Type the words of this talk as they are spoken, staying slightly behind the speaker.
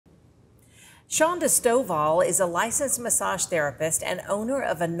Shawnda Stovall is a licensed massage therapist and owner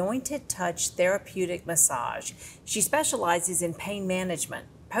of Anointed Touch Therapeutic Massage. She specializes in pain management,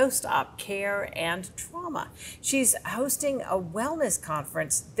 post-op care, and trauma. She's hosting a wellness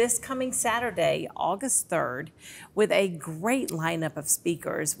conference this coming Saturday, August 3rd, with a great lineup of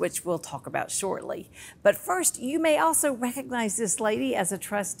speakers, which we'll talk about shortly. But first, you may also recognize this lady as a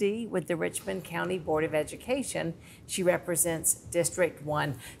trustee with the Richmond County Board of Education. She represents District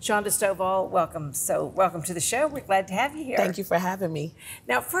 1. Shawnda Stovall, welcome. Welcome to the show. We're glad to have you here. Thank you for having me.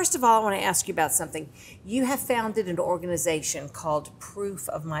 Now, first of all, I want to ask you about something. You have founded an organization called Proof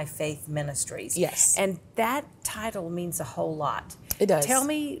of My Faith Ministries. Yes. And that title means a whole lot. It does. Tell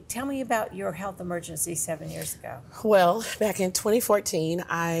me about your health emergency 7 years ago. Well, back in 2014,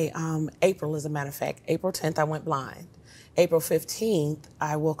 April as a matter of fact, April 10th, I went blind. April 15th,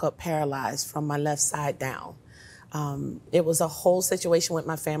 I woke up paralyzed from my left side down. It was a whole situation with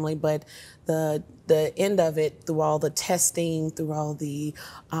my family, but the end of it, through all the testing, through all the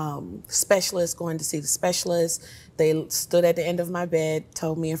specialists, going to see the specialists, they stood at the end of my bed,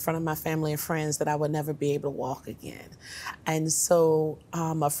 told me in front of my family and friends that I would never be able to walk again. And so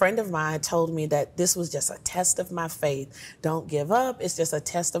a friend of mine told me that this was just a test of my faith. Don't give up. It's just a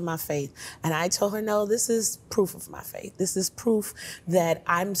test of my faith. And I told her, no, this is proof of my faith. This is proof that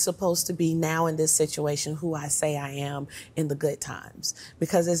I'm supposed to be now in this situation who I say I am in the good times.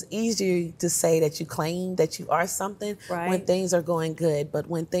 Because it's easier to say that you claim that you are something when things are going good. But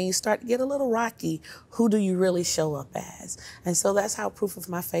when things start to get a little rocky, who do you really show up as? And so that's how Proof of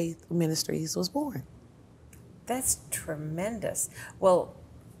My Faith Ministries was born. That's tremendous. Well,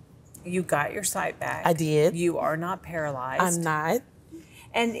 you got your sight back. I did. You are not paralyzed. I'm not.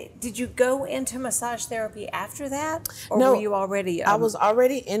 And did you go into massage therapy afher that? Or no, were you already? I was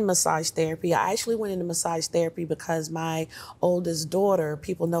already in massage therapy. I actually went into massage therapy because my oldest daughter,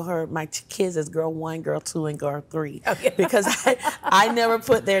 people know her, my kids as girl 1, girl 2, and girl 3. Oh, yeah. Because I never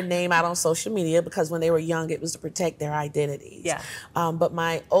put their name out on social media because when they were young, it was to protect their identities. Yeah. But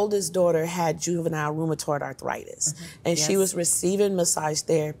my oldest daughter had juvenile rheumatoid arthritis. Mm-hmm. And she was receiving massage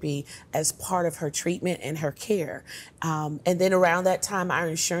therapy as part of her treatment and her care. And then around that time, our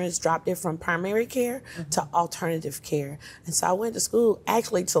insurance dropped it from primary care to alternative care. And so I went to school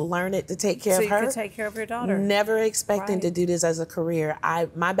actually to learn it, to take care of her. So you could take care of your daughter. Never expecting to do this as a career.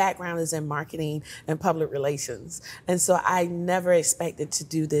 My background is in marketing and public relations. And so I never expected to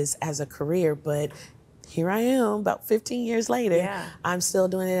do this as a career, but here I am about 15 years later. Yeah. I'm still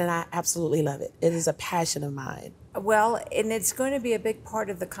doing it and I absolutely love it. It is a passion of mine. Well, and it's going to be a big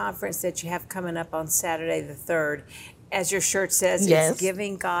part of the conference that you have coming up on Saturday the 3rd. As your shirt says, it's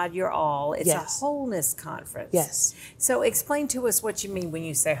giving God your all. It's a wholeness conference. Yes. So explain to us what you mean when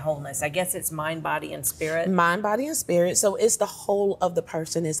you say wholeness. I guess it's mind, body, and spirit. Mind, body, and spirit. So it's the whole of the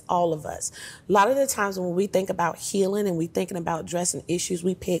person. It's all of us. A lot of the times when we think about healing and we thinking about addressing issues,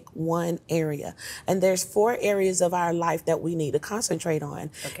 we pick one area. And there's 4 areas of our life that we need to concentrate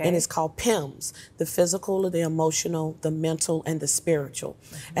on. Okay. And it's called PIMS, the physical, the emotional, the mental, and the spiritual.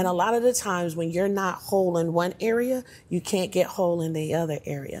 And a lot of the times when you're not whole in one area, you can't get whole in the other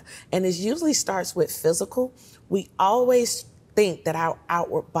area. And it usually starts with physical. We always think that our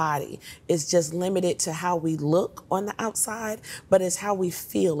outward body is just limited to how we look on the outside, but it's how we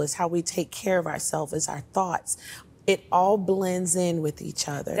feel, it's how we take care of ourselves, it's our thoughts. It all blends in with each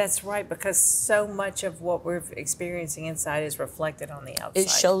other. That's right, because so much of what we're experiencing inside is reflected on the outside. It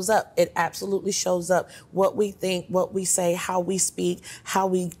shows up. It absolutely shows up. What we think, what we say, how we speak, how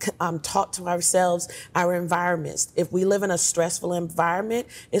we talk to ourselves, our environments. If we live in a stressful environment,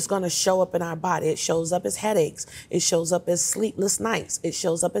 it's going to show up in our body. It shows up as headaches. It shows up as sleepless nights. It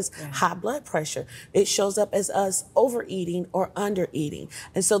shows up as high blood pressure. It shows up as us overeating or undereating.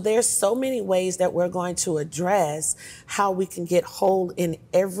 And so there's so many ways that we're going to address how we can get whole in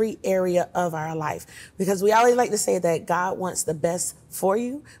every area of our life. Because we always like to say that God wants the best for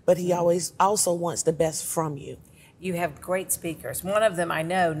you, but he always also wants the best from you. You have great speakers. One of them I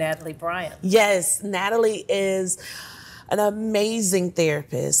know, Natalie Bryant. Yes, Natalie is an amazing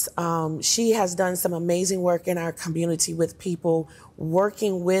therapist. She has done some amazing work in our community with people,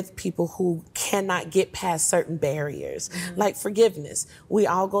 working with people who cannot get past certain barriers, like forgiveness. We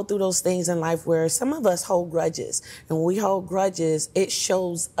all go through those things in life where some of us hold grudges. And when we hold grudges, it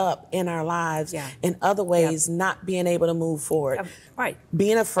shows up in our lives in other ways, not being able to move forward.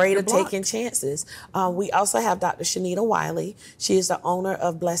 Being afraid of taking chances. We also have Dr. Shanita Wiley. She is the owner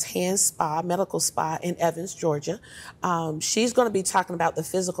of Blessed Hands Spa, Medical Spa in Evans, Georgia. She's going to be talking about the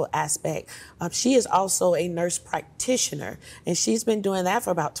physical aspect. She is also a nurse practitioner, and she's been been doing that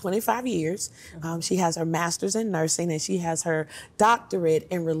for about 25 years. She has her master's in nursing and she has her doctorate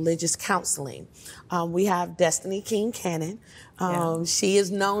in religious counseling. We have Destiny King Cannon. She is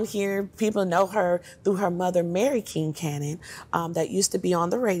known here. People know her through her mother, Mary King Cannon, that used to be on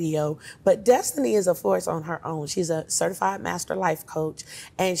the radio. But Destiny is a force on her own. She's a certified master life coach,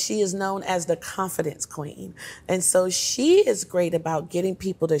 and she is known as the confidence queen. And so she is great about getting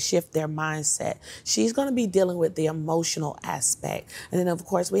people to shift their mindset. She's going to be dealing with the emotional aspect. And then, of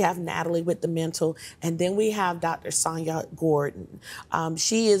course, we have Natalie with the mental. And then we have Dr. Sonia Gordon.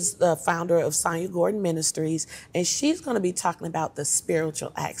 She is the founder of Sonia Gordon Ministries, and she's going to be talking about the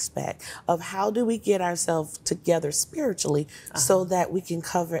spiritual aspect of how do we get ourselves together spiritually so that we can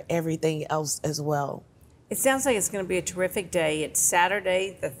cover everything else as well. It sounds like it's going to be a terrific day. It's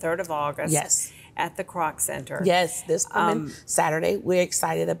Saturday, the 3rd of August. Yes. At the Kroc Center. Yes, this coming Saturday. We're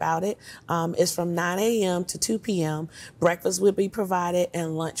excited about it. It's from 9 a.m. to 2 p.m. Breakfast will be provided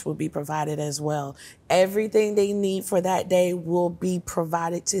and lunch will be provided as well. Everything they need for that day will be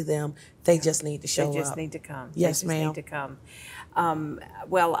provided to them. They just need to show up. They just need to come. Yes, ma'am. ma'am. Need to come.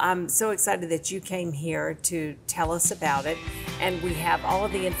 Well, I'm so excited that you came here to tell us about it. And we have all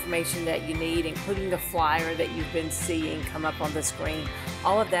of the information that you need, including the flyer that you've been seeing come up on the screen.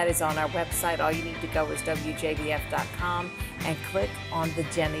 All of that is on our website. All you need to go is WJBF.com and click on the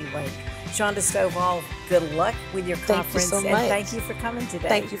Jennie link. Shawnda Stovall, good luck with your conference. Thank you so much. And thank you for coming today.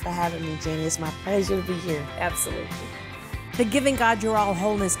 Thank you for having me, Jennie. It's my pleasure to be here. Absolutely. The Giving God Your All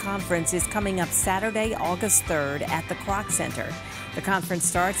Wholeness Conference is coming up Saturday, August 3rd at the Kroc Center. The conference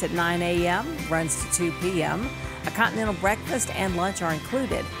starts at 9 a.m., runs to 2 p.m. A continental breakfast and lunch are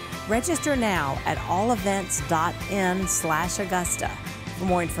included. Register now at allevents.in/Augusta. For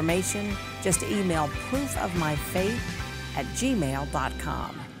more information, just email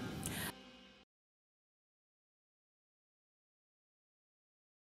proofofmyfaith@gmail.com.